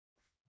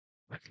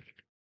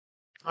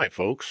Hi,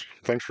 folks.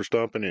 Thanks for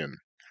stopping in.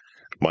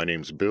 My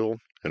name's Bill,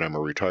 and I'm a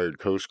retired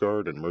Coast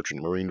Guard and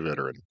Merchant Marine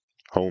veteran,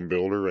 home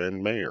builder,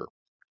 and mayor.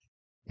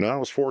 Now, I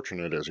was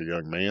fortunate as a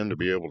young man to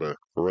be able to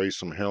raise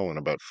some hell in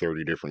about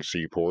 30 different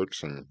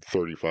seaports and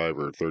 35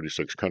 or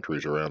 36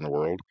 countries around the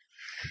world,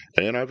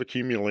 and I've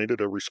accumulated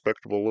a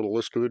respectable little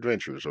list of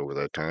adventures over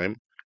that time.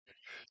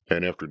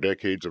 And after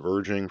decades of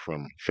urging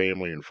from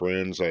family and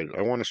friends, I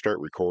want to start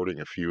recording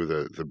a few of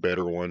the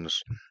better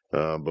ones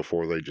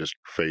before they just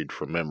fade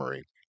from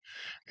memory.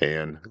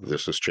 And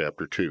this is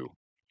chapter 2.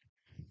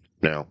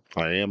 Now,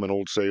 I am an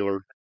old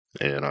sailor,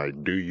 and I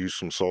do use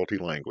some salty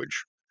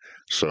language,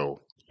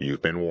 so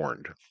you've been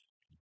warned.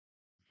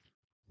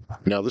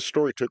 Now, this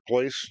story took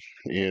place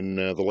in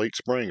the late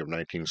spring of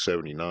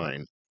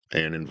 1979,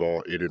 and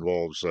it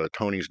involves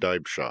Tony's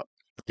Dive Shop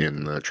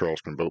in the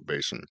Charleston Boat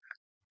Basin.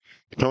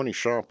 Tony's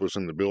shop was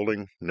in the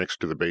building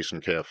next to the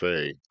Basin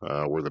Cafe,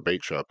 where the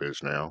bait shop is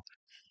now.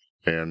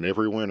 And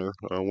every winter,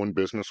 when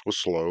business was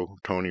slow,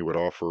 Tony would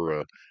offer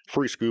a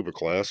free scuba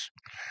class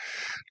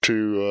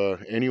to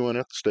anyone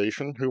at the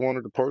station who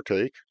wanted to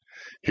partake.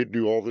 He'd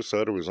do all this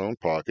out of his own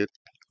pocket,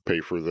 pay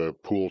for the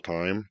pool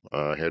time,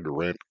 had to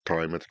rent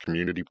time at the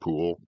community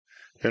pool,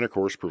 and of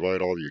course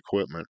provide all the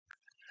equipment.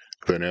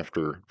 Then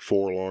after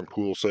 4 long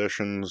pool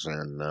sessions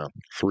and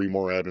 3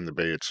 more out in the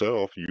bay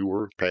itself, you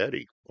were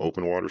PADI,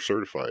 open water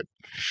certified.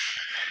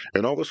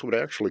 And all this would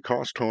actually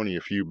cost Tony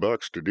a few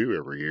bucks to do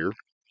every year,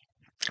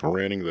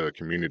 renting the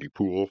community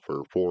pool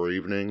for 4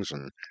 evenings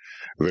and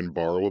then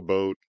borrow a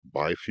boat,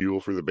 buy fuel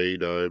for the bay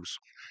dives,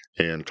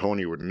 and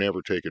Tony would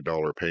never take a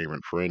dollar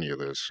payment for any of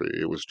this.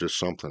 It was just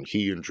something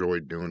he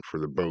enjoyed doing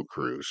for the boat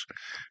cruise.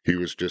 He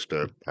was just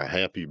a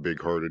happy,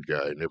 big-hearted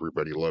guy, and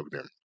everybody loved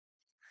him.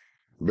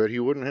 But he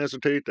wouldn't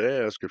hesitate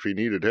to ask if he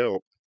needed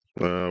help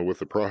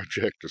with a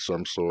project of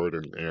some sort,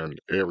 and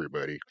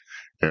everybody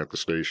at the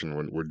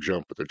station would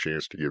jump at the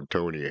chance to give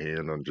Tony a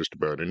hand on just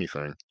about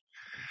anything.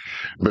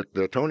 But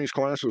Tony's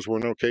classes were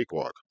no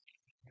cakewalk.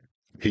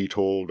 He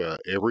told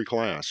every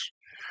class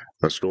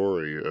a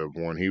story of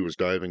when he was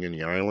diving in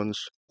the islands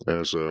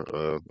as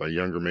a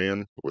younger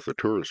man with a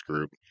tourist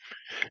group.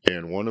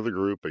 And one of the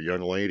group, a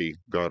young lady,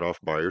 got off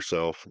by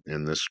herself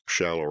in this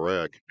shallow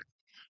wreck,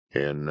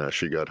 and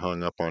she got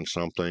hung up on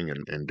something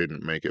and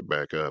didn't make it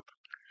back up.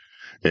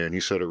 And he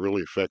said it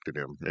really affected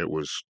him. It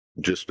was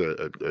just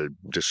a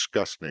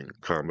disgusting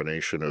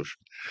combination of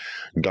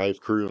dive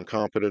crew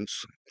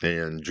incompetence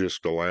and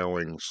just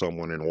allowing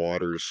someone in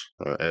waters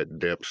at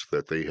depths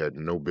that they had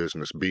no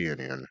business being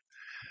in.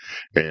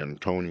 And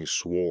Tony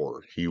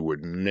swore he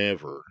would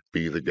never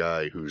be the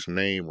guy whose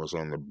name was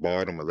on the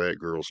bottom of that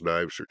girl's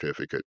dive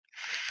certificate.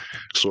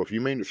 So if you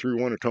made it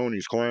through one of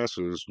Tony's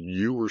classes,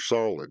 you were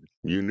solid.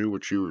 You knew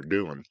what you were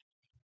doing.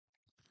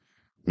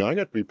 Now, I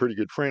got to be pretty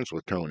good friends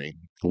with Tony.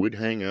 We'd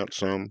hang out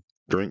some,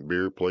 drink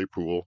beer, play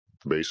pool,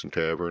 Basin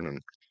Tavern, and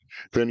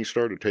then he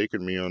started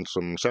taking me on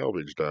some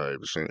salvage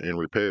dives and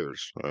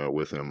repairs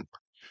with him.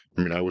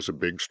 I mean, I was a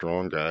big,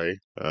 strong guy,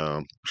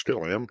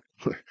 still am,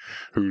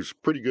 who's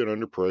pretty good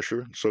under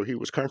pressure. So he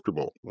was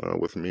comfortable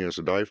with me as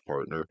a dive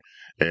partner,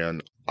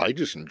 and I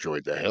just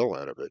enjoyed the hell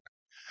out of it.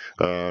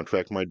 In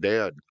fact, my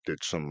dad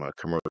did some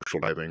commercial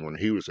diving when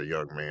he was a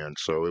young man,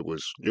 so it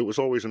was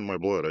always in my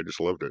blood. I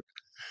just loved it.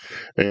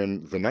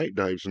 And the night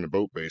dives in the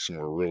boat basin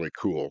were really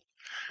cool.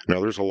 Now,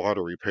 there's a lot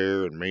of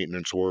repair and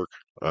maintenance work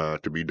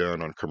to be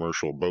done on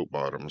commercial boat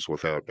bottoms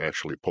without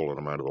actually pulling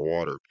them out of the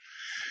water.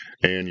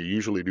 And you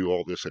usually do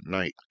all this at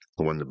night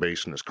when the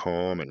basin is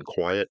calm and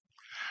quiet.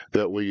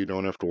 That way you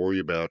don't have to worry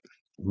about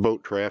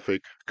boat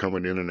traffic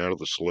coming in and out of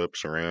the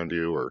slips around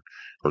you or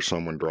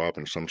someone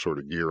dropping some sort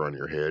of gear on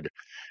your head.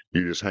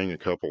 You just hang a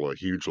couple of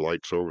huge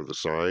lights over the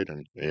side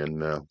and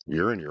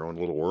you're in your own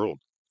little world.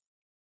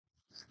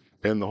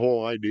 And the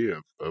whole idea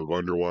of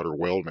underwater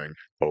welding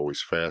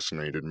always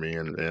fascinated me,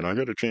 and I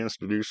got a chance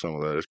to do some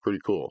of that. It's pretty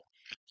cool.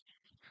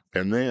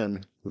 And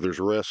then there's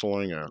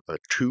wrestling a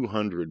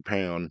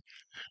 200-pound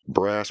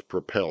brass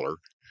propeller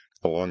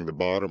along the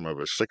bottom of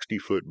a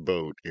 60-foot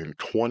boat in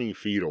 20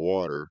 feet of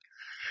water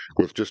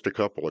with just a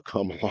couple of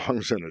come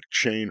alongs and a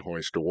chain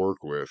hoist to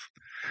work with.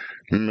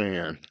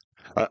 Man,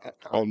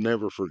 I'll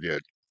never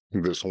forget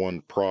this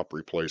one prop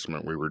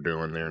replacement we were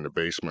doing there in the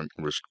basement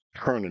was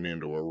turning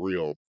into a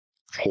real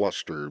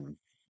cluster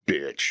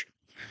ditch.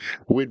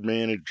 We'd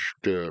managed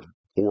to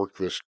work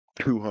this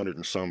 200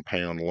 and some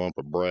pound lump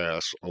of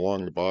brass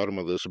along the bottom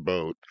of this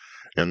boat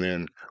and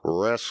then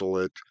wrestle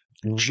it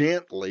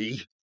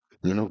gently.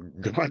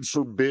 God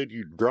forbid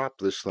you drop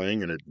this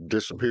thing and it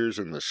disappears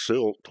in the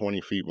silt 20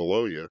 feet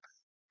below you.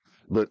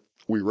 But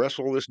we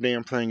wrestle this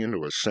damn thing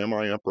into a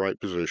semi upright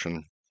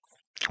position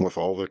with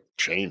all the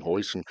chain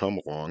hoists and come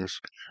alongs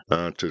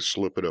to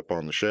slip it up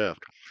on the shaft.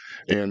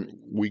 And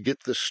we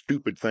get this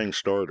stupid thing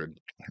started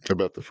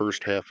about the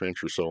first half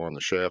inch or so on the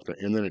shaft,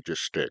 and then it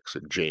just sticks,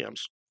 it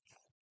jams.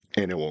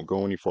 and it won't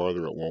go any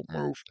farther. It won't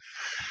move.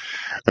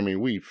 I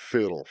mean, we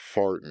fiddle,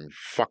 fart, and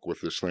fuck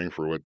with this thing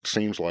for what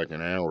seems like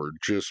an hour,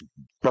 just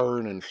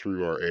burning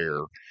through our air.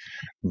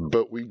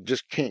 But we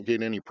just can't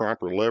get any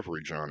proper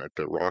leverage on it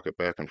to rock it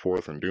back and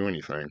forth and do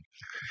anything.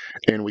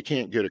 And we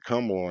can't get a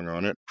come along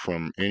on it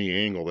from any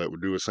angle that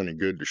would do us any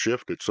good to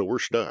shift it. So we're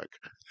stuck.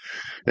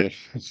 And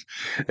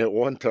at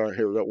one time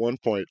here, at one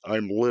point,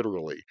 I'm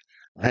literally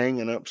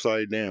hanging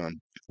upside down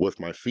with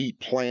my feet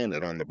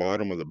planted on the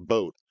bottom of the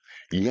boat,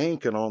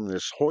 yanking on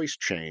this hoist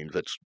chain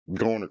that's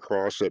going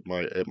across at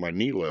my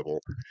knee level,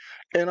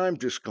 and I'm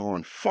just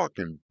going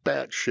fucking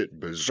batshit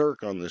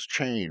berserk on this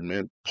chain,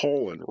 man,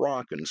 pulling,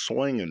 rocking,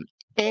 swinging,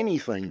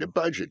 anything to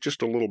budge it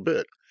just a little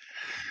bit.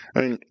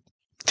 I mean,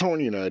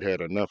 Tony and I'd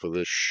had enough of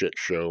this shit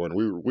show, and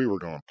we were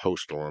going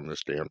postal on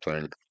this damn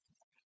thing.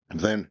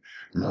 Then,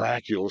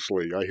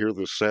 miraculously, I hear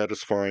the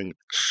satisfying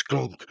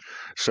skunk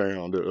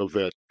sound of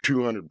that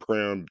 200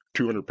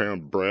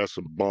 pound brass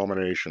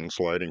abomination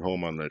sliding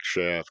home on that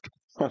shaft.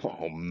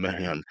 Oh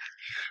man.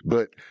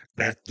 But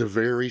at the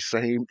very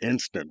same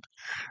instant,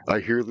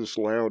 I hear this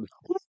loud.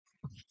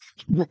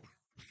 I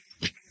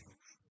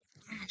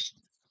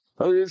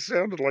mean, it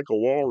sounded like a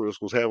walrus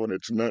was having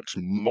its nuts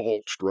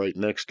mulched right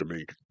next to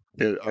me.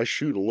 And I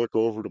shoot a look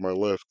over to my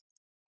left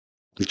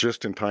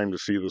just in time to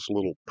see this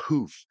little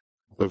poof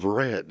of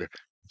red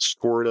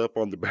squirt up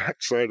on the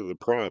back side of the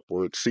prop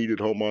where it's seated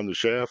home on the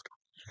shaft.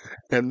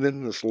 And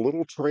then this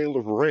little trail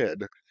of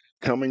red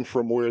coming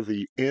from where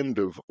the end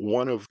of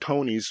one of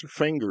Tony's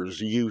fingers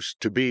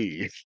used to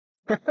be.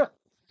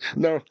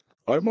 Now,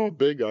 I'm all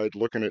big eyed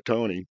looking at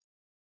Tony.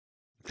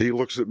 He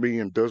looks at me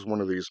and does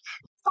one of these,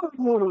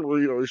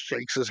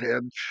 shakes his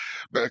head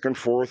back and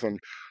forth, and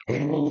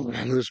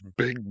this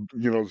big,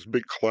 this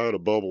big cloud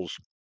of bubbles.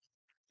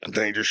 And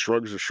then he just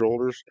shrugs his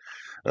shoulders,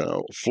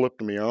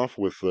 flipped me off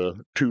with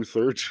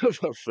 2/3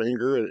 of a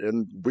finger,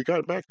 and we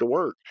got back to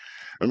work.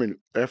 I mean,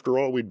 after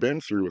all we'd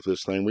been through with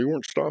this thing, we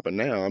weren't stopping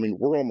now. I mean,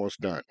 we're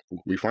almost done.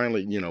 We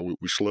finally,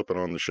 we slip it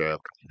on the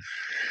shaft.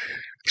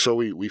 So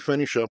we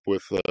finish up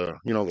with, the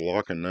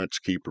lock and nuts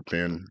keeper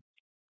pin,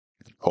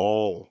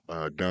 all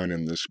done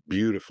in this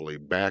beautifully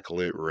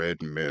backlit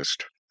red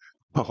mist.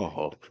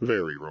 Oh,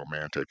 very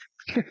romantic.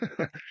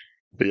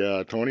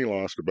 Yeah, Tony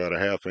lost about a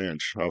half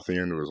inch off the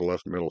end of his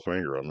left middle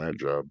finger on that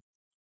job.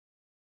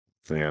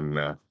 And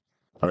I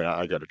mean,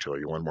 I got to tell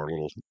you one more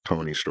little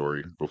Tony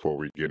story before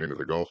we get into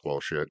the golf ball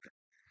shit.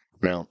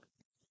 Now,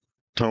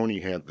 Tony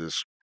had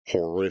this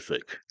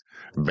horrific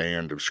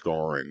band of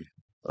scarring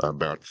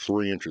about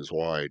 3 inches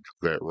wide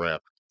that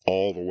wrapped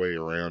all the way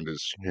around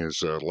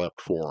his left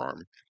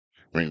forearm.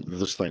 I mean,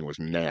 this thing was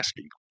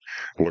nasty.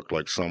 Looked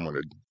like someone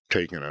had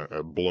taken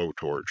a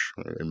blowtorch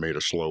and made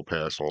a slow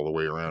pass all the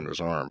way around his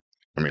arm.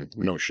 I mean,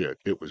 no shit,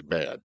 it was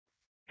bad.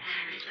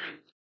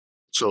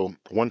 So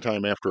one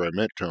time after I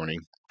met Tony,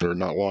 or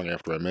not long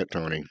after I met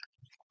Tony,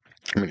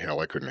 I mean, hell,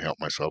 I couldn't help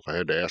myself. I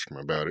had to ask him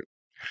about it.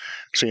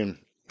 Seeing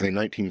in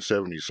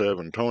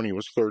 1977, Tony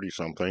was 30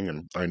 something,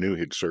 and I knew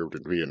he'd served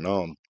in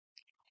Vietnam.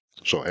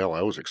 So hell,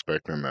 I was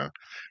expecting a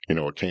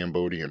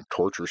Cambodian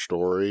torture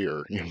story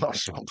or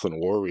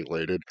something war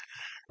related.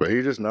 But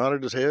he just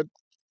nodded his head,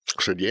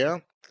 said,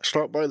 "Yeah,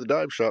 stop by the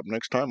dive shop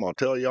next time. I'll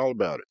tell you all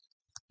about it."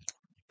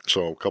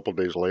 So a couple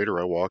days later,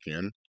 I walk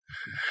in,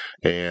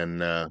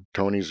 and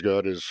Tony's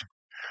got his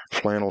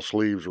flannel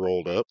sleeves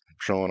rolled up,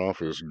 showing off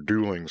his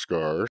dueling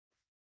scars.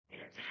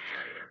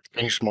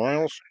 He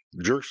smiles,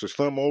 jerks his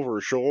thumb over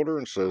his shoulder,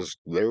 and says,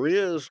 "There he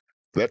is.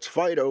 That's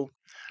Fido.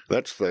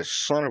 That's the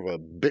son of a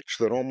bitch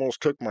that almost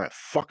took my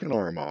fucking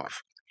arm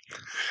off."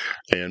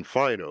 And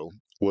Fido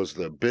was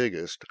the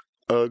biggest,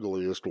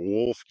 ugliest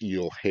wolf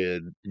eel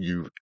head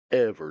you've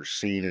ever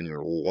seen in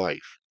your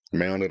life,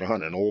 mounted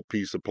on an old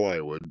piece of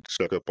plywood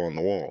stuck up on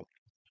the wall.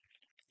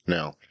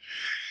 Now,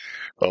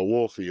 a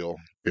wolf eel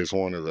is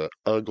one of the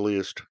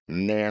ugliest,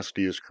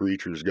 nastiest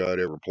creatures God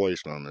ever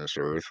placed on this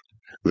earth.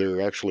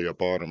 They're actually a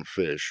bottom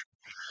fish.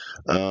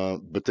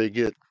 But they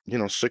get,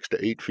 6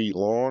 to 8 feet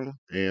long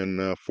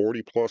and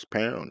 40 plus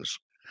pounds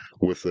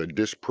with a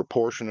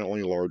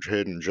disproportionately large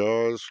head and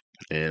jaws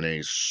and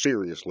a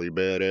seriously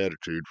bad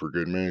attitude for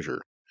good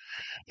measure.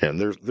 And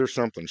there's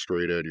something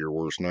straight out of your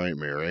worst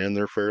nightmare, and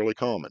they're fairly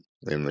common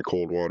in the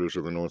cold waters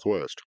of the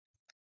Northwest.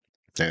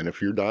 And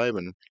if you're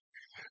diving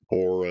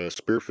or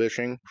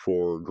spearfishing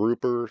for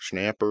grouper,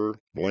 snapper,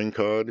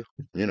 lingcod,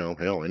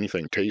 hell,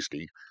 anything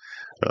tasty,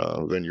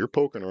 then you're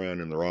poking around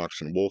in the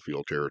rocks in wolf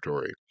eel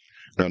territory.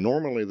 Now,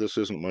 normally this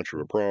isn't much of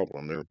a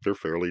problem. They're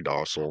fairly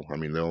docile. I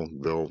mean,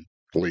 they'll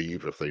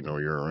leave if they know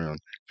you're around.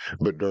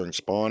 But during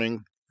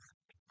spawning,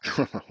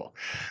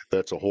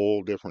 that's a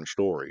whole different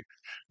story.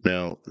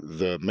 Now,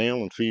 the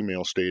male and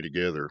female stay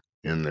together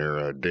in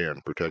their den,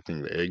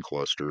 protecting the egg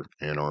cluster,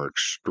 and are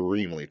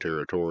extremely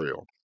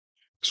territorial.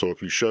 So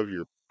if you shove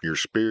your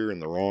spear in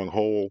the wrong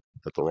hole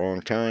at the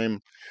wrong time,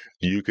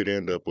 you could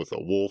end up with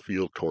a wolf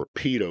eel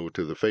torpedo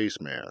to the face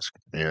mask,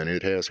 and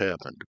it has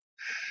happened.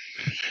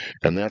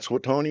 And that's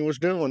what Tony was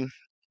doing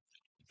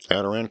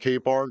out around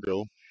Cape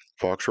Argo.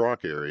 Fox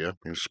Rock area.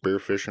 He was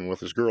spearfishing with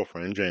his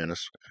girlfriend,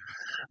 Janice,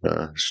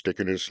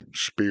 sticking his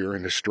spear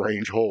into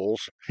strange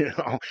holes,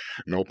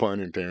 no pun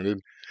intended,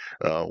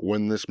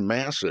 when this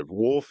massive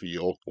wolf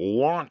eel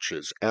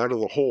launches out of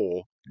the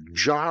hole,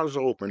 jaws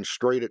open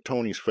straight at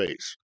Tony's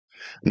face.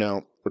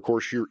 Now, of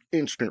course, your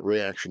instant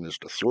reaction is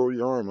to throw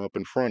your arm up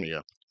in front of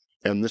you,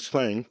 and this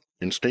thing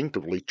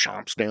instinctively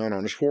chomps down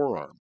on his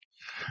forearm.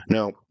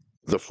 Now,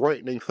 the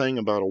frightening thing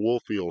about a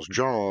wolf eel's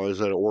jaw is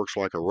that it works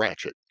like a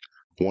ratchet.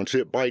 Once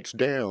it bites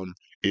down,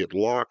 it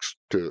locks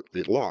to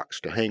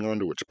hang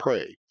onto its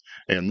prey,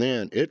 and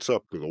then it's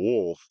up to the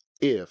wolf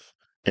if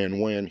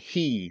and when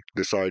he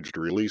decides to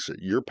release it.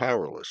 You're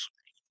powerless.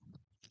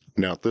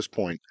 Now, at this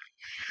point,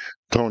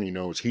 Tony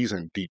knows he's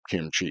in deep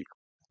kimchi.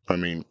 I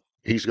mean,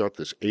 he's got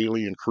this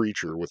alien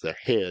creature with a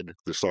head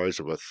the size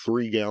of a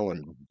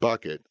 3-gallon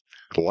bucket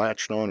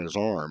latched on his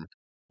arm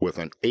with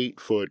an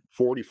 8-foot,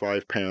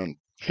 45-pound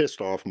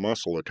pissed off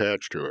muscle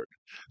attached to it.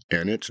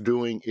 And it's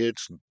doing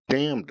its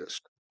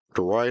damnedest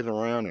to writhe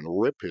around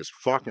and rip his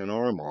fucking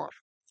arm off.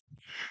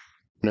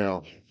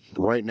 Now,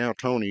 right now,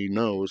 Tony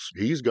knows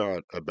he's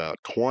got about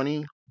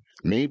 20,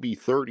 maybe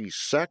 30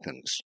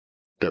 seconds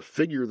to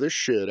figure this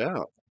shit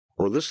out,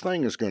 or this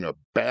thing is going to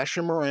bash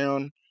him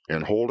around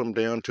and hold him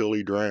down till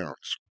he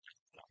drowns.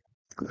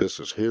 This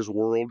is his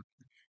world.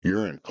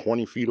 You're in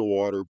 20 feet of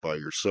water by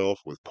yourself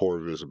with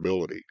poor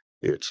visibility.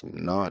 It's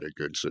not a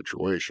good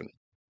situation.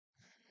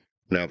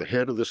 Now, the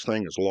head of this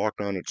thing is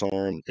locked on its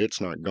arm.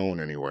 It's not going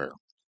anywhere.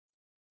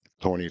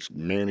 Tony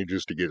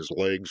manages to get his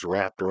legs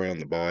wrapped around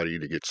the body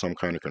to get some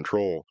kind of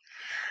control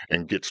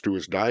and gets to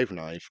his dive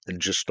knife and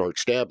just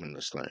starts stabbing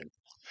this thing.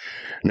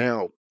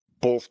 Now,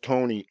 both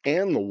Tony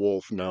and the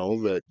wolf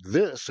know that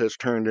this has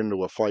turned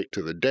into a fight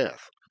to the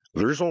death.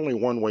 There's only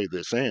one way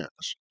this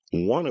ends.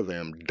 One of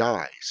them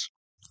dies.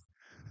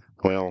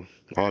 Well,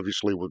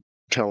 obviously, we're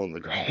telling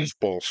the golf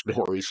ball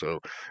story, so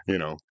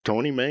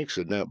Tony makes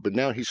it now. But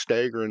now he's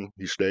staggering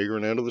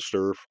out of the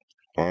surf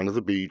onto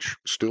the beach,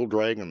 still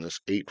dragging this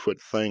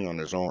 8-foot thing on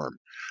his arm,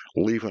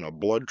 leaving a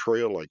blood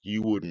trail like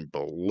you wouldn't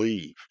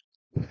believe.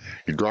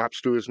 He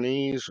drops to his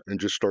knees and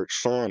just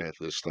starts sawing at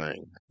this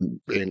thing,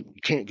 and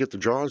can't get the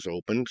jaws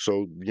open,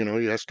 so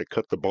he has to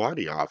cut the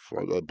body off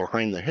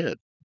behind the head.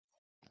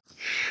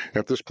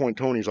 At this point,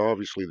 Tony's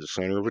obviously the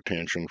center of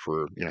attention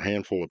for a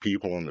handful of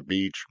people on the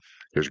beach.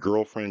 His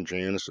girlfriend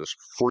Janice is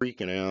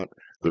freaking out.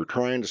 They're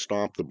trying to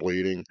stop the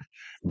bleeding,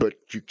 but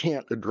you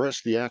can't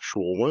address the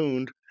actual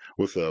wound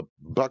with a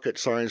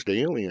bucket-sized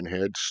alien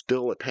head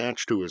still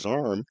attached to his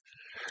arm.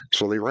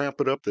 So they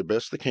wrap it up the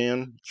best they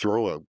can,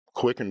 throw a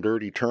quick and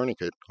dirty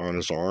tourniquet on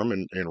his arm,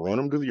 and run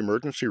him to the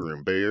emergency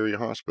room, Bay Area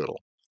Hospital.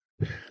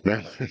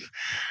 Now,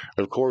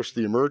 of course,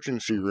 the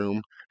emergency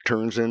room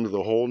turns into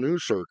the whole new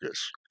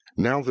circus.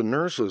 Now the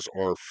nurses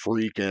are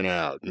freaking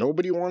out.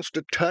 Nobody wants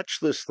to touch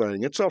this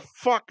thing. It's a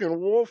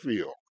fucking wolf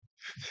eel.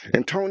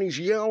 And Tony's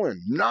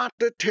yelling not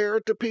to tear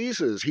it to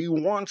pieces. He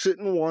wants it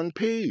in one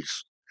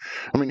piece.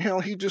 I mean, hell,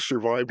 he just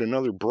survived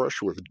another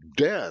brush with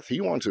death. He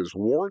wants his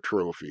war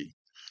trophy.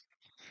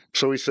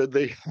 So he said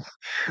they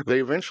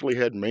eventually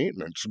had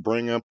maintenance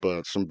bring up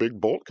some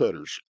big bolt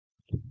cutters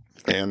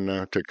and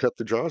to cut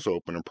the jaws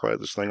open and pry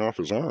this thing off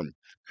his arm.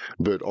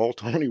 But all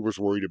Tony was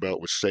worried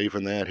about was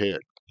saving that head.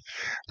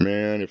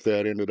 Man, if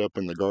that ended up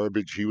in the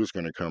garbage, he was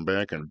going to come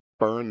back and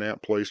burn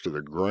that place to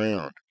the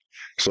ground.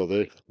 So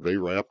they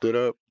wrapped it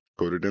up,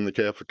 put it in the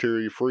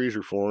cafeteria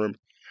freezer for him,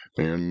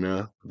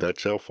 and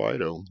that's how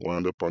Fido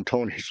wound up on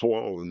Tony's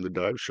wall in the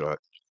dive shot.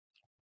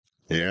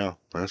 Yeah,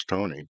 that's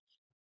Tony.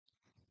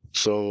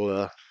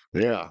 So,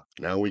 yeah,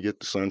 now we get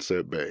to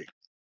Sunset Bay.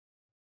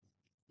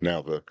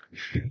 Now the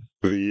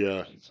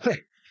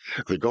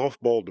the golf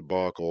ball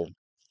debacle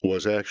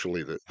was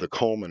actually the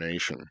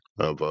culmination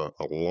of a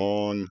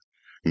long,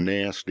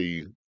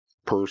 nasty,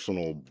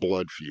 personal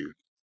blood feud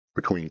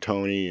between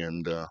Tony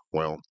and,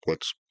 well,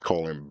 let's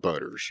call him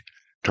Butters.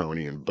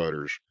 Tony and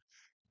Butters.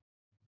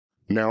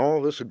 Now,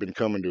 all this had been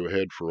coming to a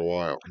head for a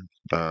while.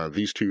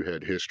 These two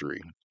had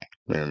history,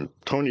 and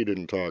Tony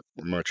didn't talk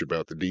much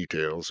about the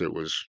details. It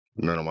was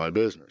none of my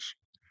business.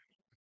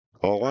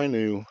 All I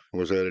knew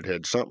was that it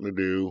had something to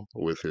do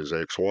with his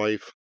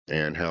ex-wife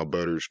and how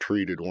Butters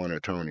treated one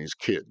of Tony's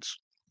kids.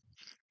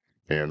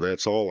 And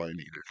that's all I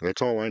needed.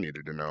 That's all I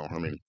needed to know. I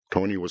mean,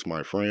 Tony was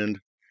my friend,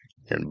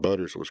 and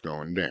Butters was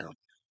going down.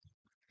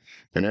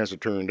 And as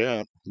it turned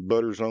out,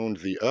 Butters owned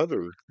the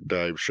other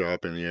dive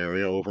shop in the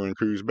area over in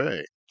Coos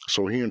Bay.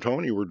 So he and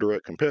Tony were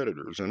direct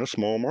competitors in a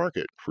small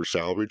market for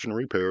salvage and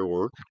repair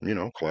work,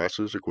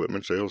 classes,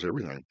 equipment sales,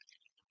 everything.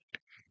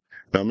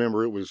 Now,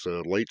 remember, it was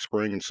late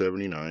spring in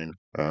 79.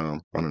 I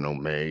don't know,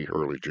 May,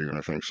 early June,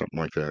 I think, something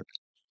like that.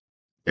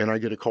 And I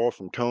get a call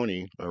from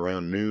Tony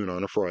around noon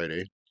on a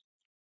Friday.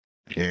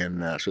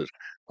 And says,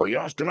 "Are you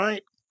off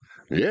tonight?"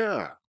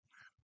 "Yeah."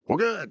 "Well,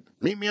 good.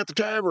 Meet me at the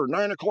tavern,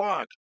 9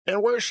 o'clock.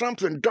 And wear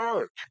something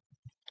dark."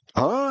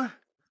 "Huh?"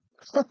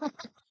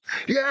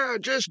 "Yeah,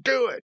 just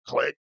do it."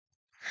 Click.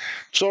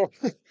 So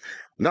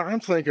now I'm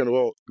thinking,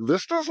 well,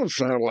 this doesn't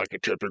sound like a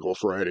typical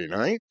Friday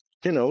night.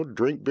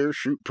 drink beer,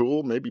 shoot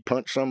pool, maybe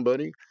punch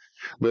somebody.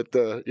 But,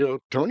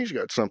 Tony's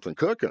got something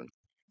cooking.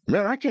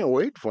 Man, I can't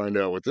wait to find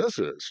out what this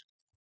is.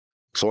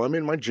 So I'm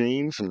in my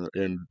jeans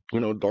and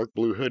dark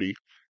blue hoodie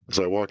as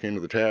I walk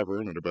into the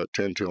tavern at about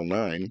 10 till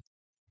 9.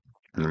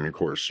 And of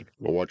course,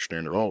 the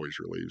watchstander always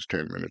relieves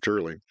 10 minutes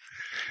early.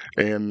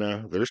 And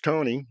there's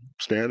Tony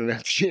standing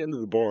at the end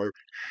of the bar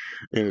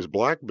in his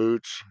black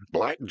boots,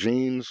 black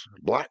jeans,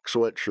 black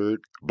sweatshirt,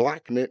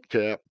 black knit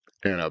cap,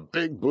 and a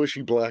big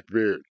bushy black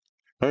beard.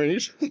 I mean,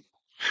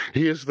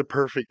 he is the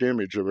perfect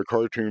image of a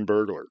cartoon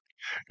burglar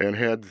and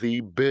had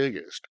the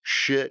biggest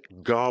shit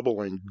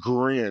gobbling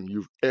grin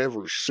you've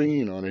ever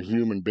seen on a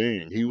human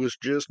being. He was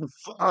just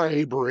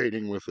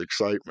vibrating with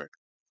excitement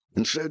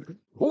and said,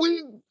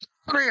 "We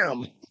got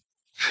him!"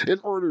 and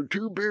ordered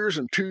 2 beers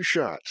and 2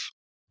 shots.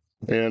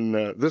 And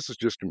this is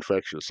just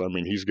infectious. I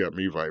mean, he's got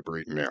me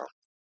vibrating now.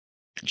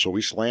 So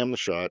we slam the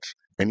shots,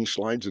 and he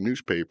slides a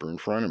newspaper in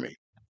front of me.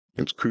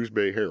 It's Coos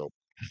Bay Herald,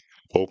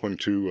 open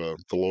to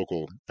the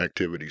local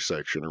activity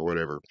section or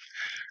whatever.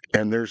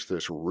 And there's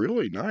this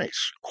really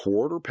nice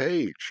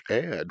quarter-page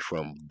ad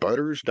from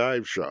Butter's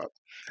Dive Shop,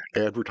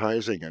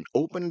 advertising an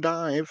open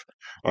dive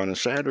on a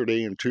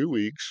Saturday in 2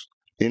 weeks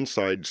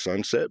inside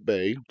Sunset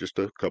Bay, just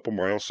a couple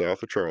miles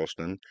south of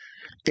Charleston.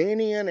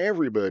 Any and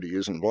everybody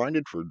is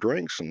invited for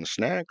drinks and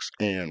snacks,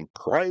 and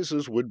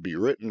prizes would be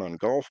written on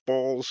golf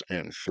balls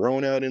and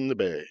thrown out in the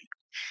bay.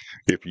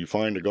 If you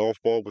find a golf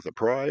ball with a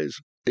prize,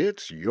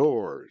 it's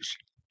yours.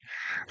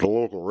 The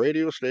local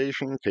radio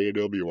station,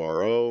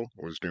 KWRO,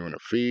 was doing a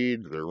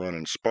feed. They're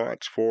running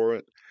spots for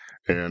it,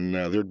 and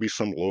there'd be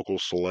some local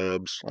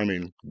celebs. I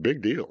mean,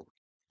 big deal.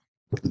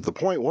 The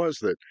point was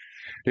that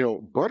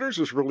Butters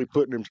is really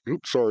putting him.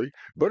 Oops, sorry.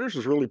 Butters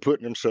is really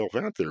putting himself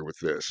out there with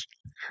this.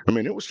 I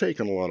mean, it was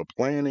taking a lot of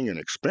planning and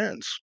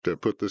expense to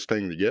put this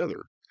thing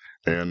together,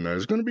 and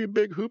it's going to be a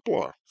big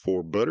hoopla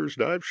for Butters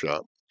Dive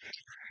Shop.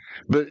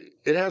 But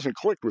it hasn't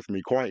clicked with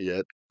me quite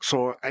yet.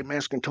 So I'm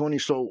asking Tony,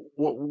 so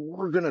what,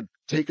 we're going to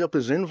take up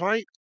his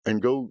invite and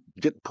go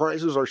get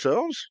prizes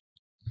ourselves?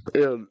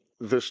 And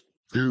this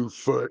 2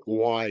 foot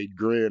wide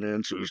grin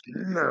answers,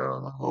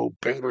 "No,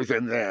 better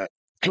than that.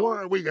 Come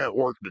on, we got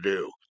work to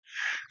do."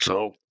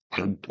 So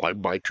I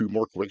buy 2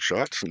 more quick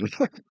shots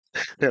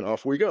and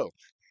off we go.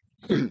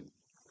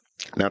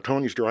 Now,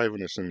 Tony's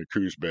driving us into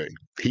Coos Bay.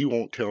 He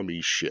won't tell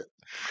me shit.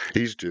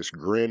 He's just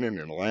grinning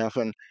and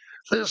laughing.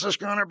 "This is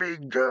going to be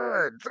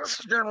good. This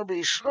is going to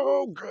be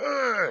so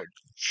good."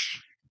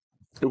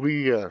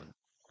 We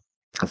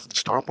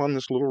stop on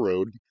this little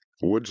road,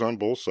 woods on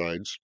both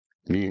sides.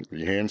 He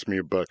hands me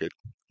a bucket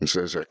and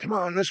says, "Come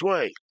on this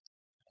way."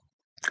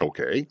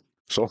 Okay.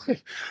 So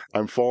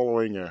I'm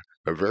following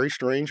a very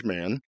strange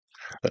man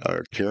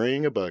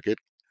carrying a bucket,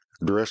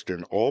 dressed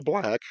in all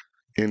black,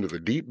 into the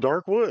deep,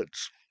 dark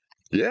woods.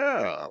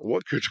 Yeah,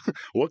 what could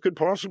what could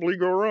possibly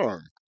go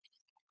wrong?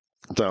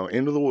 So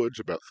into the woods,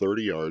 about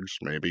 30 yards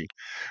maybe,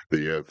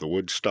 the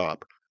woods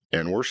stop,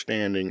 and we're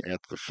standing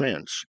at the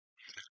fence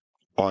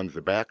on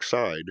the back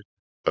side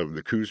of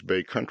the Coos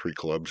Bay Country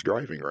Club's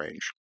driving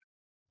range.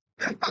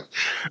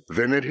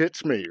 Then it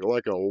hits me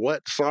like a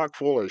wet sock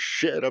full of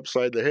shit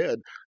upside the head.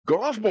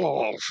 Golf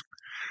balls!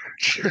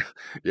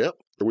 Yep,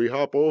 we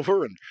hop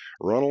over and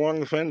run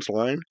along the fence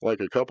line like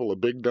a couple of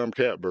big dumb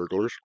cat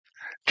burglars,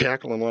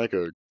 cackling like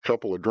a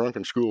couple of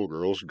drunken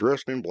schoolgirls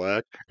dressed in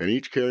black and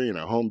each carrying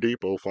a Home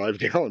Depot 5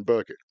 gallon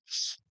bucket.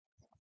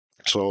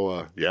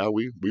 So, yeah,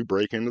 we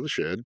break into the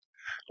shed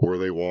where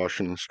they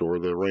wash and store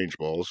the range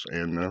balls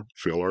and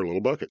fill our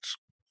little buckets.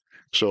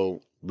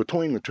 So,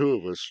 between the two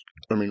of us,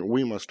 I mean,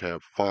 we must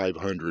have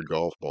 500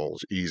 golf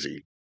balls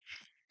easy.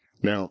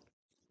 Now,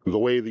 the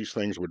way these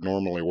things would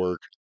normally work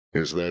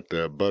is that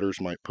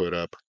Butters might put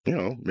up,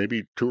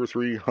 maybe $200 or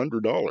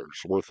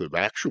 $300 worth of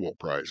actual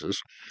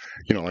prizes,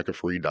 like a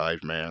free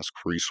dive mask,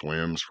 free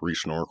swims, free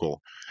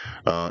snorkel,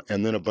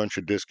 and then a bunch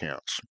of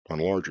discounts on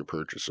larger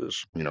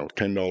purchases.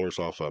 $10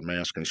 off a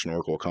mask and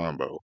snorkel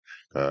combo,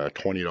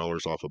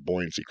 $20 off a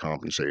buoyancy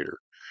compensator,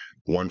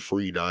 one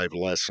free dive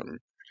lesson,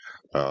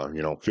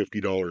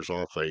 $50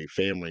 off a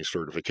family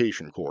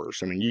certification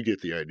course. I mean, you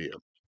get the idea.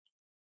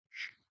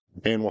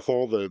 And with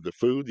all the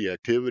food, the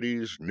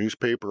activities,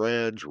 newspaper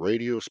ads,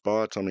 radio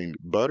spots, I mean,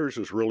 Butters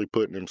is really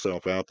putting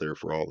himself out there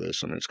for all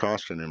this, and it's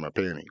costing him a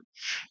penny.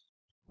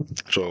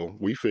 So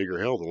we figure,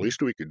 hell, the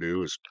least we could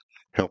do is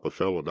help a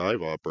fellow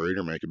dive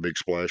operator make a big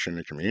splash in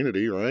the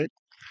community, right?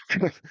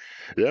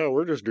 Yeah,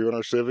 we're just doing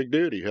our civic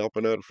duty,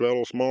 helping out a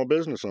fellow small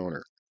business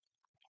owner.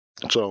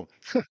 So,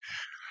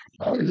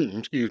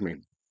 excuse me.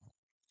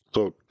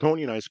 So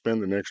Tony and I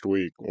spend the next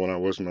week, when I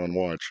wasn't on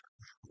watch,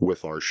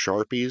 with our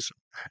Sharpies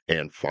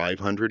and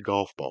 500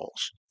 golf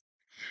balls.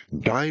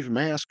 Dive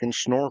mask and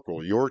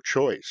snorkel, your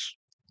choice.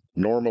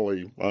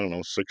 Normally, I don't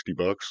know,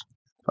 $60.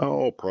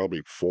 Oh,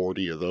 probably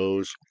 40 of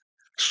those.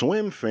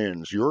 Swim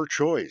fins, your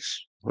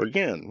choice.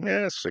 Again,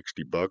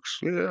 $60.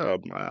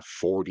 Yeah,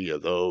 40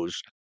 of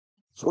those.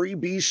 Free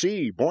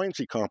BC,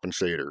 buoyancy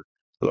compensator.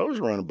 Those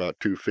run about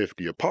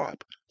 $250 a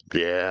pop.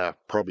 Yeah,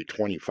 probably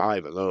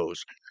 25 of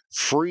those.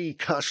 Free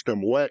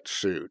custom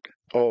wetsuit.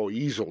 Oh,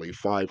 easily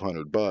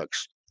 $500.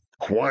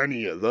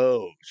 20 of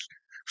those.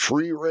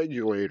 Free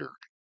regulator.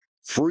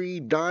 Free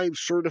dive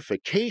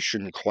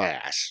certification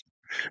class.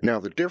 Now,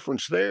 the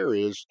difference there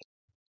is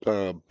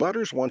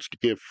Butters wants to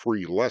give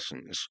free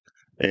lessons.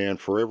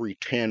 And for every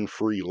 10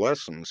 free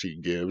lessons he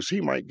gives,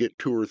 he might get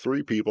 2 or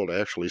 3 people to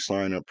actually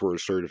sign up for a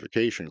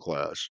certification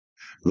class.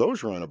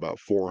 Those run about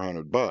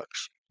 $400.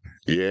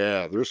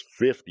 Yeah, there's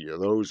 50 of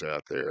those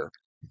out there.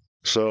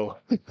 So,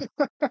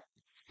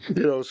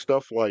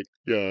 stuff like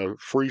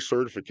free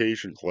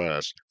certification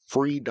class,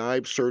 free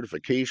dive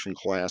certification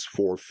class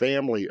for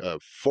family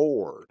of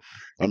 4.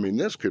 I mean,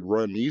 this could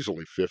run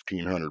easily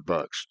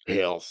 $1,500.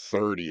 Hell,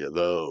 30 of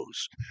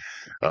those.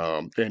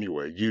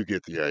 Anyway, you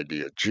get the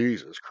idea.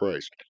 Jesus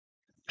Christ.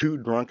 2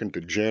 drunken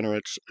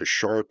degenerates, a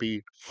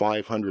Sharpie,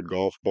 500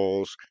 golf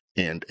balls,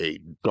 and a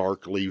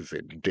darkly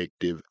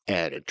vindictive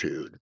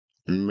attitude.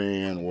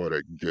 Man, what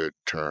a good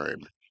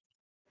time.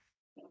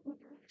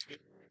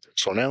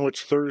 So now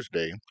it's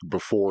Thursday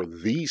before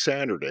the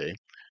Saturday,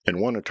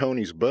 and one of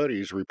Tony's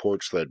buddies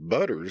reports that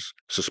Butters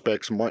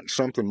suspects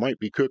something might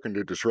be cooking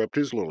to disrupt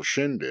his little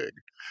shindig.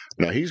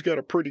 Now, he's got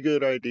a pretty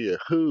good idea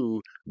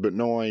who, but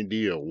no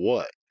idea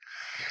what.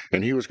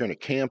 And he was going to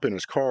camp in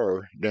his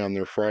car down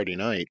there Friday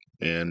night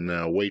and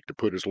wait to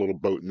put his little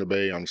boat in the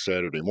bay on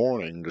Saturday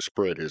morning to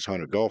spread his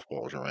 100 golf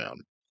balls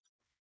around.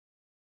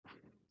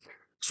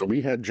 So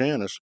we had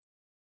Janice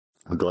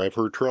drive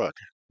her truck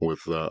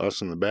with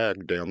us in the back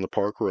down the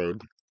park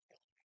road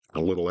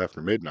a little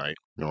after midnight,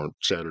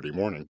 Saturday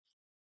morning.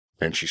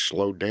 And she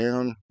slowed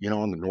down,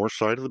 on the north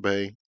side of the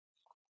bay.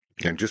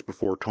 And just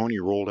before Tony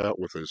rolled out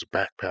with his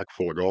backpack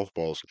full of golf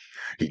balls,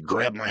 he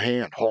grabbed my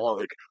hand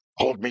hard,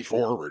 hauled me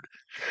forward,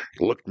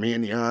 looked me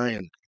in the eye,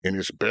 and in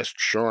his best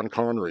Sean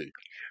Connery,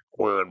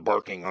 "We're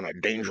embarking on a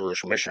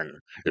dangerous mission.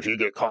 If you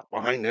get caught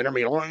behind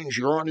enemy lines,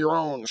 you're on your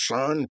own,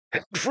 son.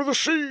 Head for the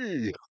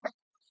sea."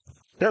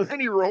 And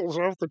then he rolls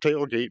off the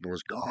tailgate and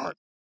was gone.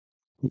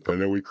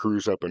 And then we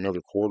cruise up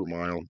another quarter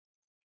mile,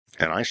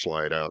 and I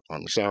slide out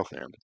on the south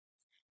end.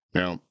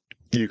 Now,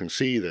 you can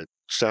see that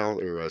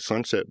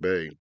Sunset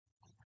Bay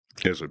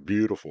is a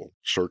beautiful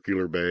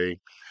circular bay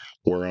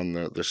where on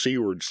the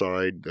seaward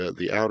side,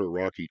 the outer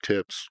rocky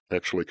tips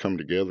actually come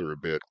together a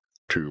bit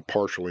to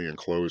partially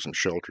enclose and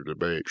shelter the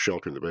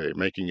bay,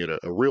 making it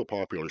a real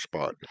popular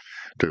spot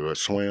to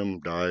swim,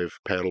 dive,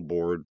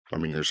 paddleboard. I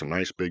mean, there's a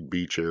nice big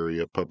beach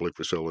area, public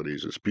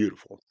facilities. It's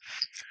beautiful.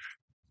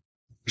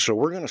 So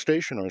we're going to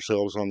station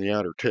ourselves on the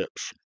outer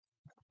tips.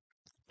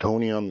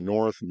 Tony on the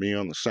north, me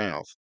on the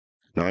south.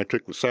 Now, I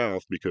took the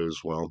south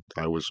because, well,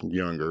 I was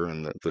younger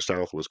and the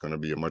south was going to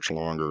be a much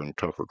longer and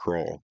tougher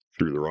crawl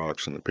through the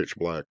rocks in the pitch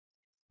black.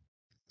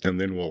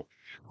 And then we'll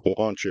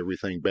launch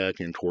everything back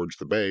in towards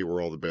the bay where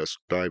all the best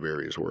dive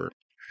areas were.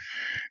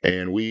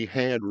 And we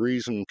had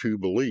reason to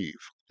believe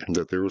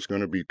that there was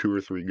going to be 2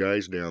 or 3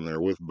 guys down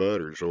there with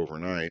Butters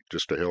overnight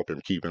just to help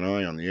him keep an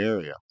eye on the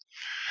area.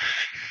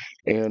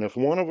 And if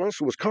one of us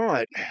was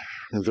caught,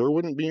 there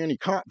wouldn't be any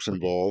cops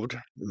involved.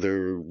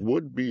 There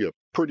would be a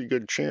pretty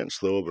good chance,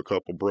 though, of a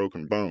couple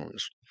broken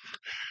bones.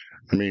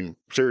 I mean,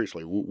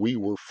 seriously, we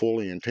were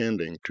fully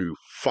intending to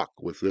fuck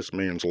with this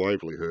man's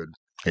livelihood,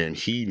 and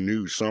he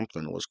knew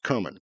something was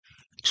coming.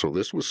 So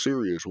this was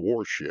serious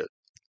war shit.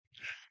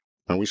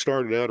 And we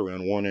started out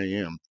around 1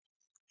 a.m.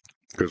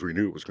 because we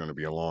knew it was going to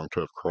be a long,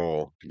 tough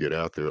crawl to get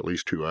out there at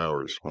least 2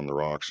 hours on the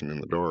rocks and in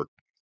the dark.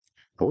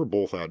 We're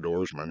both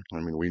outdoorsmen. I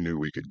mean, we knew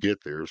we could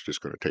get there. It's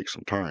just going to take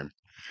some time.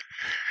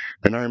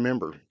 And I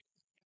remember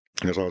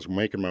as I was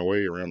making my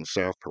way around the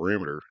south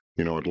perimeter,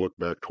 I'd look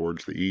back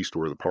towards the east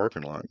where the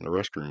parking lot and the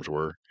restrooms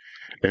were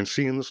and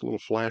seeing this little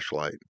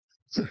flashlight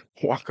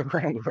walking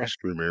around the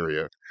restroom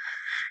area.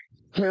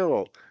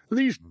 Hell,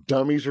 these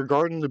dummies are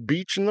guarding the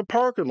beach and the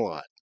parking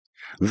lot.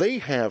 They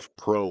have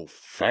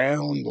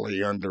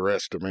profoundly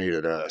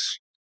underestimated us.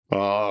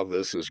 Oh,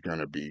 this is going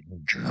to be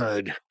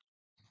good.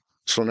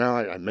 So now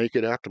I make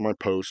it out to my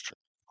post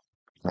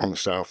on the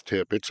south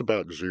tip. It's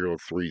about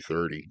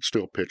 0330,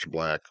 still pitch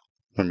black.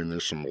 I mean,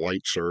 there's some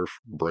light surf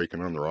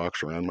breaking on the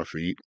rocks around my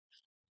feet.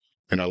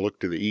 And I look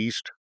to the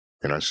east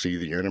and I see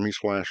the enemy's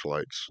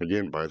flashlights,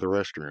 again by the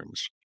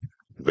restrooms.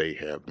 They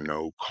have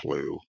no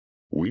clue.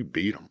 We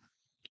beat them.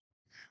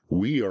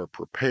 We are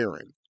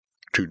preparing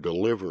to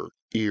deliver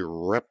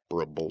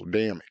irreparable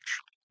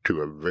damage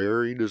to a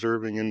very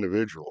deserving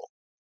individual.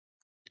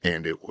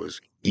 And it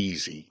was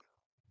easy.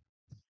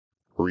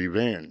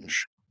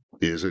 Revenge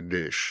is a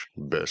dish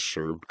best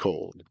served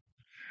cold.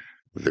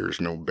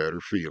 There's no better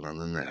feeling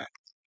than that.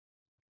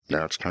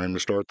 Now it's time to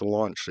start the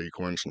launch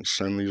sequence and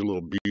send these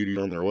little beauties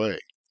on their way.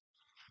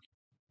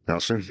 Now,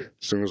 as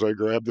soon as I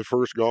grab the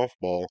first golf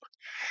ball,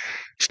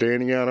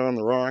 standing out on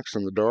the rocks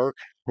in the dark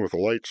with a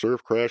light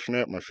surf crashing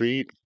at my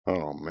feet,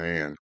 oh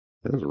man,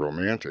 it was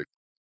romantic.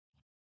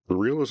 The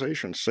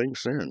realization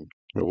sinks in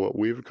of what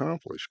we've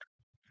accomplished.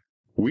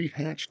 We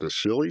hatched a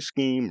silly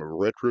scheme of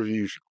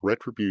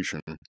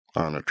retribution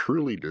on a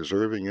truly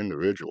deserving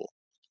individual,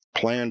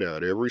 planned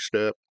out every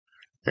step,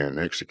 and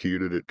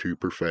executed it to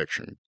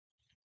perfection.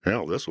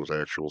 Hell, this was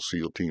actual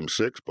SEAL Team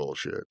 6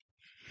 bullshit.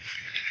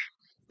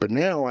 But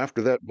now,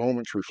 after that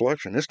moment's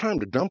reflection, it's time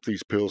to dump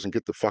these pills and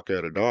get the fuck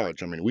out of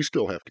Dodge. I mean, we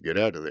still have to get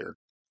out of there.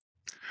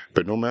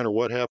 But no matter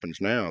what happens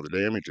now, the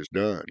damage is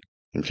done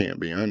and can't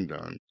be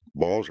undone.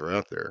 Balls are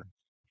out there.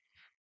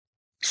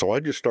 So I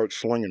just start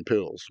slinging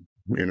pills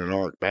in an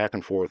arc back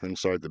and forth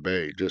inside the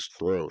bay. Just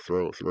throw,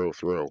 throw, throw,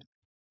 throw.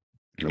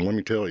 And let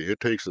me tell you, it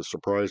takes a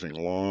surprising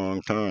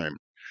long time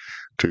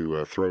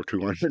to throw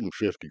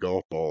 250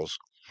 golf balls.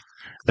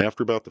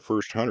 After about the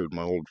first 100,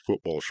 my old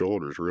football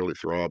shoulder's really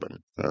throbbing.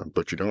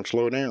 But you don't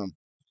slow down,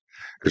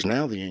 because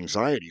now the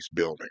anxiety's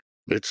building.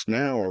 It's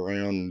now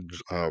around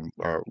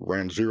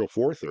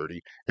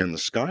 0430, and the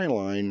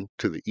skyline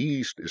to the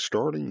east is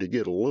starting to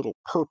get a little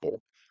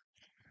purple,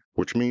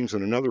 which means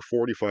in another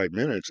 45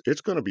 minutes,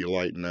 it's going to be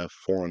light enough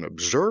for an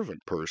observant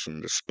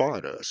person to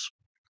spot us.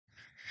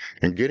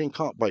 And getting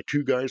caught by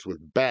two guys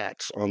with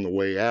bats on the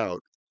way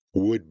out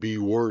would be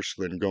worse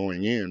than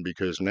going in,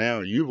 because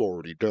now you've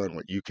already done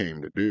what you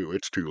came to do.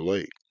 It's too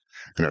late.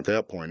 And at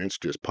that point, it's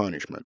just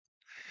punishment.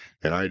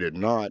 And I did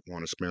not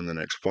want to spend the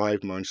next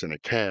 5 months in a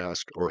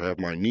cast or have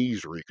my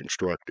knees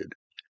reconstructed.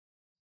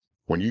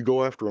 When you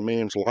go after a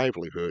man's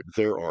livelihood,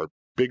 there are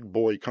big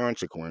boy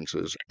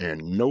consequences, and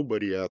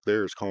nobody out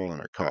there is calling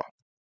a cop.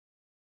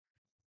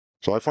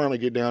 So I finally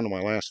get down to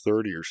my last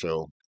 30 or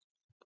so,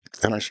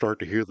 and I start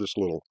to hear this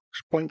little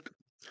splink,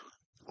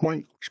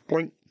 splink,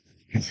 splink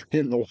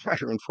in the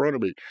water in front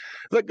of me.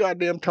 That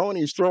goddamn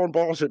Tony's throwing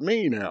balls at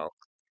me now.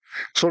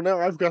 So now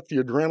I've got the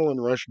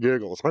adrenaline rush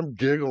giggles. I'm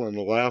giggling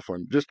and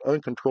laughing, just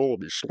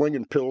uncontrollably,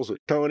 slinging pills at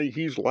Tony.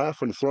 He's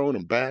laughing, throwing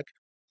them back.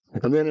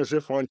 And then, as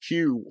if on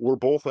cue, we're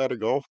both out of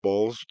golf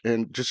balls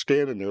and just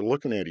standing there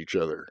looking at each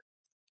other.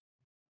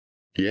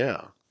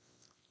 Yeah,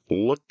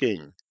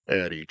 looking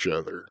at each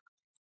other.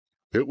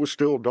 It was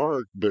still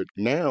dark, but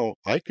now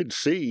I could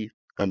see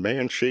a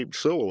man-shaped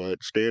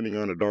silhouette standing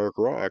on a dark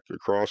rock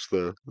across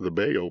the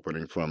bay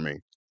opening from me,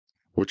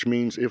 which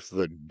means if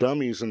the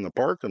dummies in the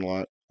parking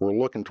lot were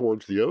looking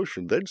towards the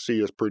ocean, they'd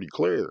see us pretty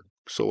clear,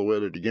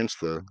 silhouetted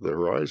against the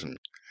horizon.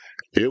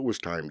 It was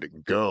time to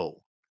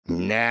go.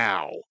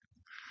 Now.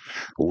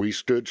 We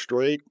stood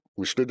straight,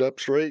 we stood up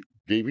straight,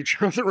 gave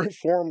each other a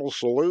formal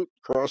salute,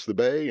 crossed the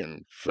bay,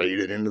 and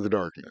faded into the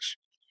darkness.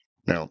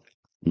 Now,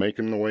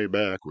 making the way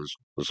back was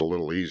a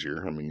little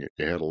easier. I mean,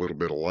 you had a little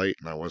bit of light,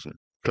 and I wasn't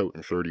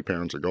toting 30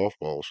 pounds of golf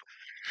balls.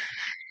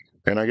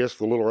 And I guess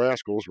the little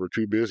rascals were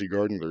too busy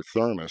guarding their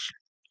thermos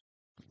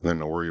than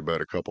to worry about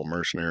a couple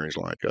mercenaries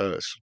like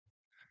us.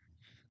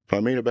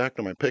 I made it back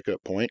to my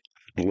pickup point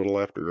a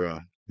little after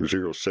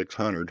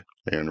 0600,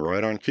 and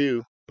right on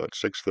cue, about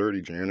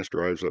 6:30, Janice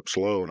drives up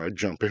slow, and I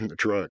jump in the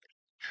truck.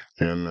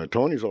 And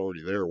Tony's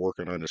already there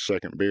working on his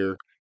second beer,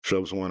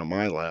 shoves one in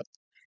my lap.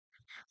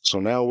 So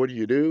now what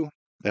do?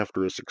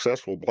 After a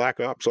successful Black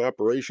Ops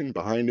operation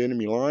behind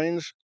enemy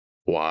lines?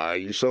 Why,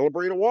 you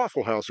celebrate a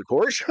Waffle House, of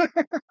course.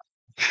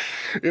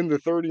 In the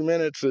 30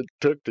 minutes it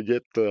took to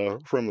get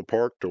from the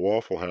park to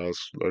Waffle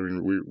House, I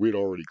mean, we'd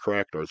already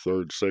cracked our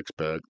third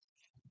six-pack.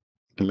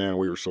 Man,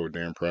 we were so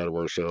damn proud of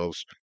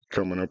ourselves,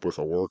 coming up with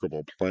a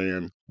workable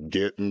plan,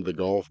 getting the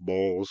golf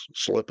balls,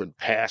 slipping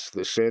past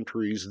the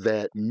sentries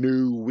that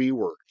knew we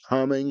were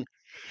coming,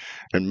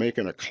 and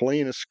making a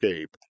clean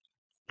escape.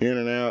 In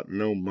and out,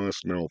 no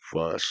muss, no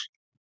fuss.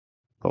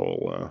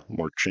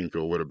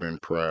 Marchenko would have been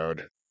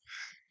proud.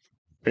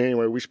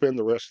 Anyway, we spend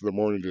the rest of the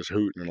morning just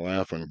hooting and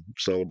laughing,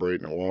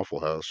 celebrating at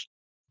Waffle House.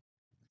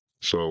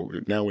 So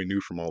now we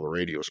knew from all the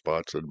radio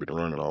spots that had been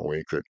running all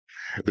week that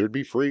there'd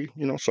be free,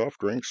 soft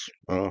drinks,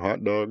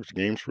 hot dogs,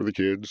 games for the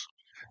kids.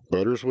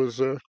 Butters was,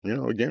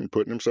 again,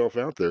 putting himself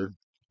out there.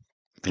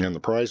 And the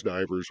prize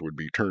divers would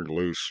be turned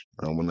loose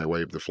when they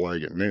waved the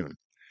flag at noon.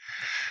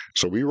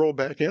 So we rolled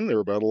back in there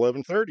about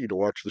 11:30 to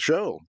watch the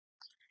show.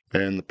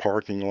 And the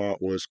parking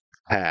lot was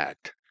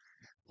packed.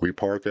 We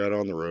park out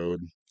on the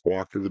road,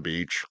 walk to the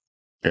beach,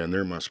 and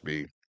there must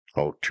be,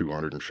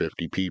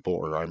 250 people,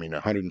 or I mean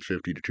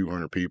 150 to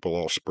 200 people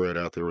all spread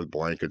out there with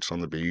blankets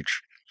on the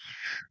beach,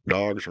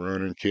 dogs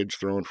running, kids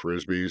throwing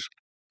frisbees.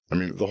 I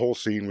mean, the whole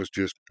scene was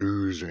just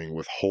oozing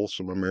with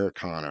wholesome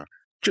Americana.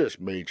 Just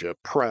made you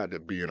proud to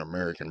be an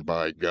American,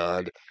 by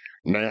God.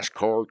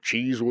 NASCAR,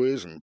 Cheese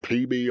Whiz, and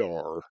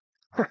PBR.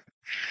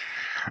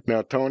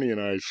 Now, Tony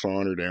and I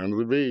saunter down to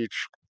the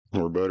beach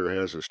where Butter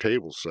has his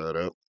table set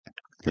up,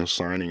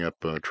 signing up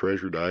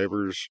treasure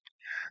divers,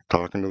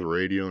 talking to the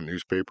radio and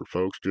newspaper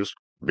folks, just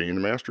being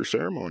the master of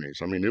ceremonies.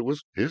 I mean, it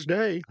was his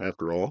day,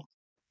 after all.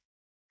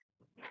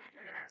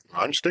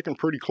 I'm sticking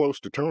pretty close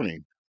to Tony,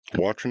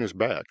 watching his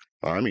back.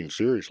 I mean,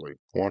 seriously,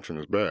 watching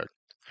his back.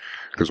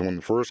 Because when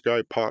the first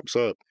guy pops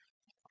up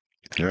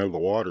out of the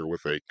water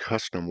with a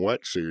custom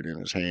wetsuit in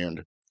his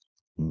hand,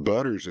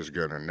 Butters is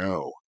going to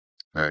know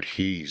that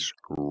he's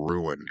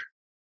ruined.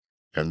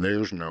 And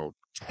there's no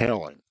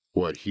telling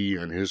what he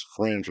and his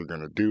friends are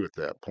going to do at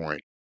that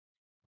point.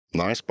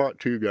 And I spot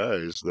two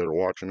guys that are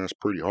watching us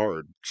pretty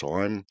hard, so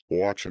I'm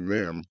watching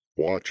them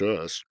watch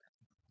us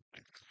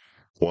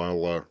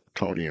while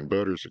Tony and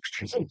Butters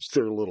exchange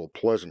their little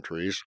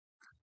pleasantries.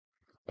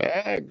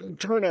 Good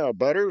turnout,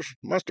 Butters.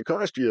 Must have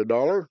cost you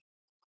 $1.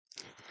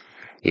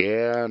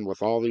 Yeah, and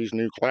with all these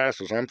new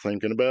classes, I'm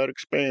thinking about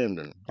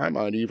expanding. I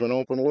might even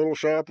open a little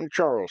shop in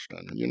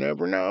Charleston. You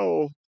never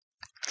know.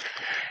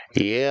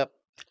 Yep,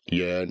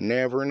 you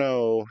never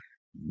know,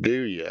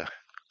 do you?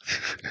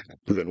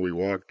 Then we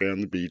walk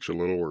down the beach a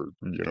little where,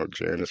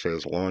 Janice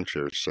has lawn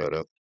chairs set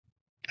up.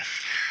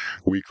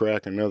 We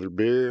crack another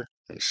beer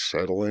and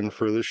settle in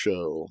for the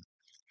show.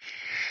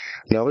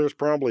 Now, there's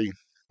probably,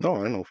 oh,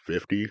 I don't know,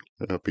 50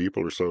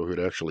 people or so who'd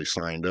actually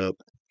signed up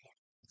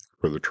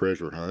for the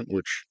treasure hunt,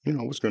 which,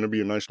 was going to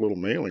be a nice little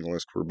mailing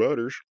list for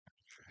Butters.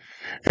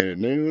 And at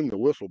noon, the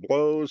whistle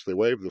blows, they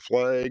wave the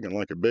flag, and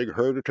like a big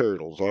herd of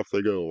turtles, off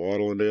they go,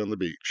 waddling down the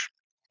beach.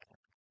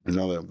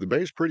 Now, the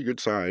bay's pretty good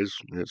size,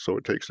 so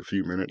it takes a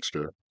few minutes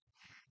to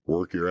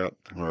work your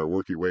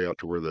way out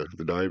to where the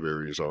dive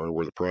areas are,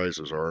 where the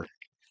prizes are.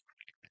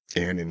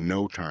 And in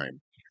no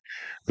time,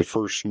 the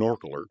first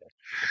snorkeler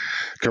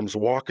comes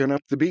walking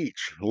up the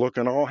beach,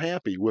 looking all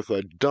happy with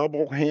a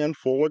double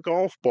handful of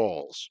golf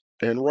balls.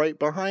 And right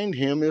behind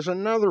him is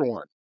another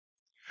one.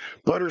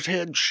 Butter's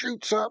head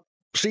shoots up.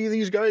 See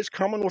these guys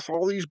coming with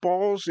all these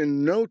balls?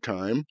 In no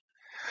time,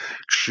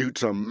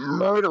 shoots a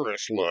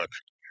murderous look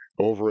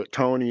over at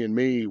Tony and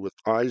me with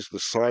eyes the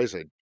size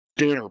of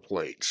dinner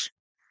plates.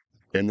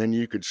 And then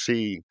you could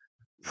see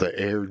the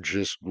air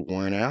just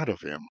went out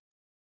of him.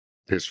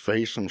 His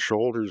face and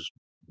shoulders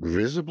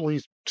visibly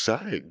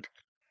sagged.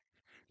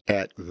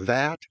 At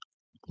that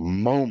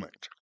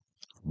moment,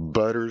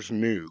 Butters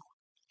knew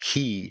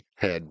he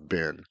had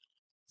been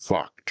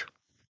fucked.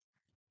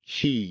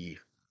 He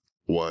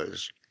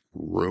was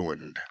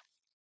ruined.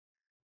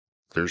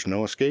 There's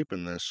no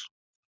escaping this.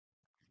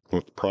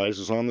 With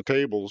prizes on the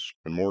tables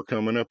and more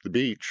coming up the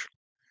beach.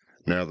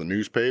 Now the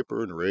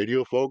newspaper and the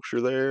radio folks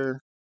are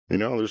there.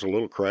 There's a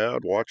little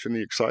crowd watching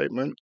the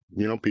excitement.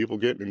 People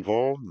getting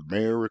involved. The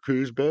mayor of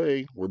Coos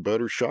Bay, where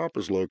Butter's shop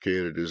is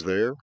located, is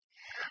there.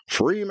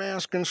 Free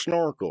mask and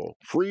snorkel.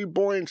 Free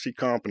buoyancy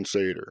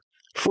compensator.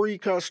 Free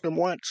custom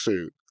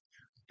wetsuit.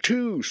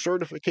 2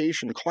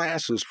 certification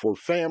classes for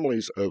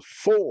families of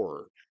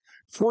 4.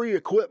 Free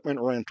equipment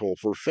rental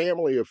for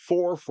family of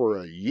 4 for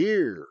a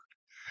year.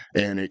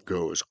 And it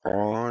goes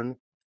on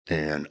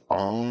and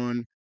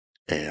on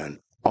and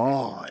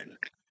on.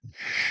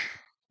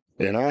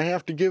 And I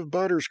have to give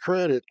Butters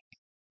credit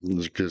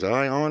because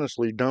I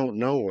honestly don't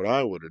know what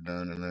I would have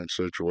done in that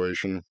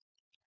situation.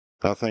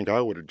 I think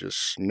I would have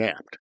just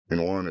snapped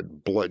and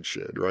wanted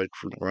bloodshed right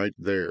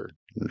there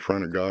in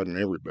front of God and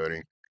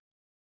everybody.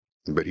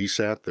 But he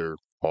sat there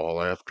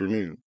all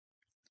afternoon,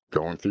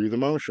 going through the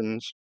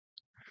motions,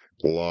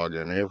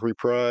 logging every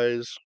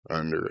prize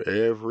under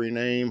every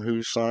name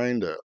who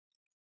signed up,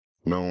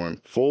 knowing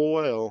full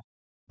well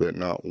that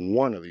not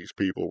one of these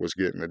people was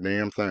getting a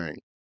damn thing.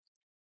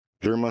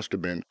 There must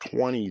have been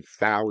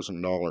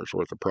 $20,000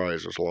 worth of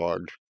prizes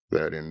logged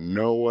that in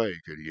no way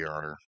could he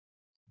honor.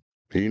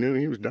 He knew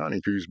he was done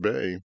in Coos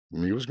Bay,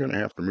 and he was going to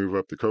have to move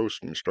up the coast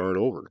and start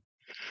over.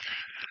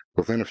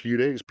 Within a few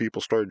days,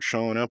 people started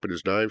showing up at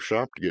his dive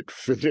shop to get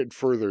fitted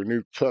for their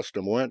new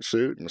custom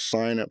wetsuit and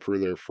sign up for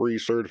their free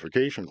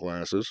certification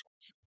classes.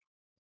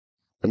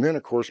 And then,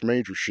 of course,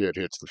 major shit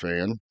hits the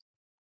fan.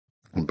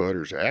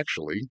 Butters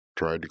actually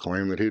tried to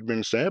claim that he'd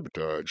been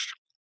sabotaged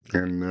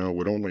and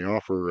would only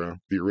offer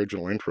the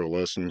original intro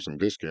lessons and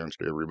discounts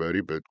to everybody,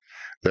 but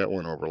that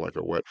went over like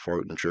a wet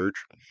fart in church.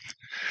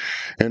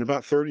 In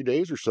about 30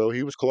 days or so,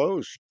 he was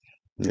closed.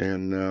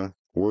 And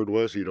word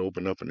was he'd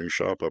opened up a new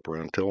shop up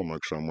around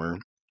Tillamook somewhere.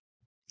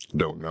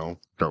 Don't know,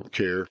 don't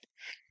care.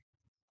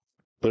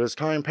 But as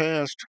time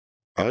passed,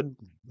 I'd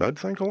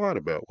think a lot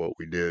about what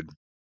we did.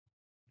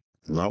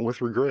 Not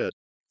with regret.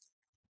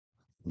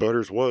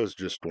 Butters was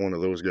just one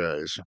of those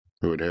guys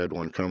who had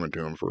one coming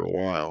to him for a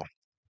while.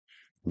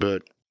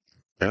 But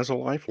as a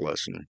life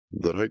lesson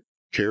that I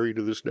carry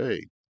to this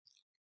day,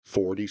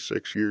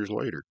 46 years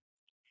later.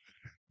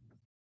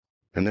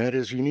 And that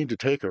is, you need to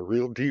take a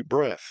real deep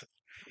breath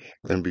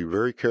and be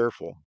very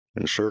careful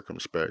and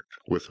circumspect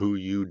with who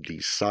you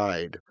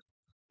decide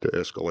to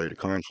escalate a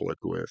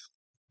conflict with.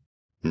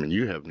 I mean,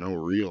 you have no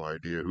real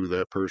idea who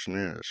that person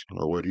is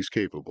or what he's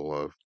capable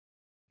of.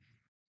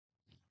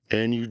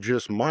 And you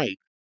just might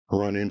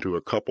run into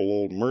a couple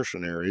old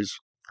mercenaries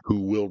who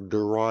will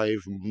derive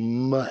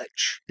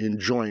much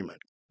enjoyment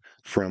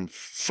from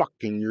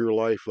fucking your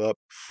life up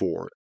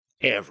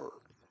forever.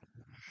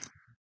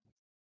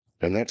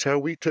 And that's how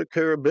we took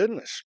care of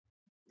business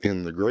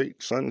in the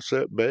great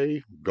Sunset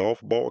Bay golf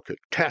ball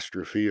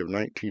catastrophe of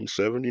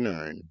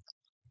 1979.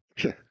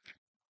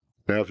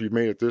 Now, if you've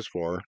made it this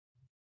far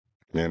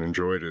and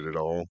enjoyed it at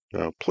all,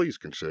 please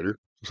consider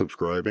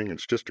subscribing.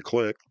 It's just a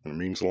click, and it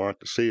means a lot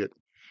to see it.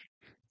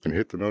 And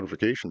hit the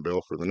notification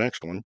bell for the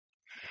next one.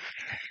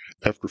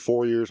 After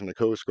 4 years in the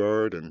Coast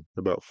Guard and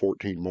about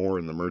 14 more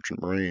in the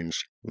Merchant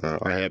Marines,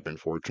 I have been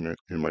fortunate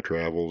in my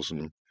travels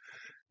and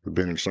have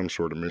been in some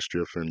sort of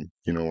mischief in,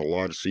 a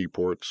lot of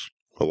seaports,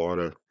 a lot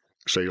of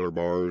sailor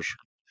bars,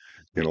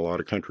 in a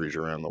lot of countries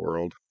around the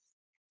world.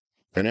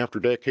 And after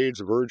decades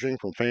of urging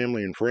from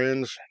family and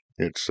friends,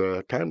 It's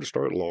time to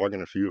start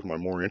logging a few of my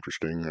more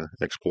interesting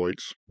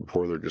exploits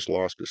before they're just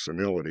lost to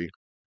senility.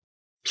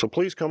 So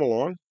please come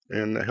along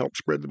and help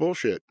spread the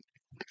bullshit.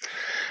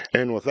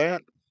 And with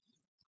that,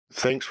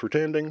 thanks for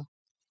tending.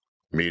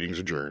 Meeting's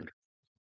adjourned.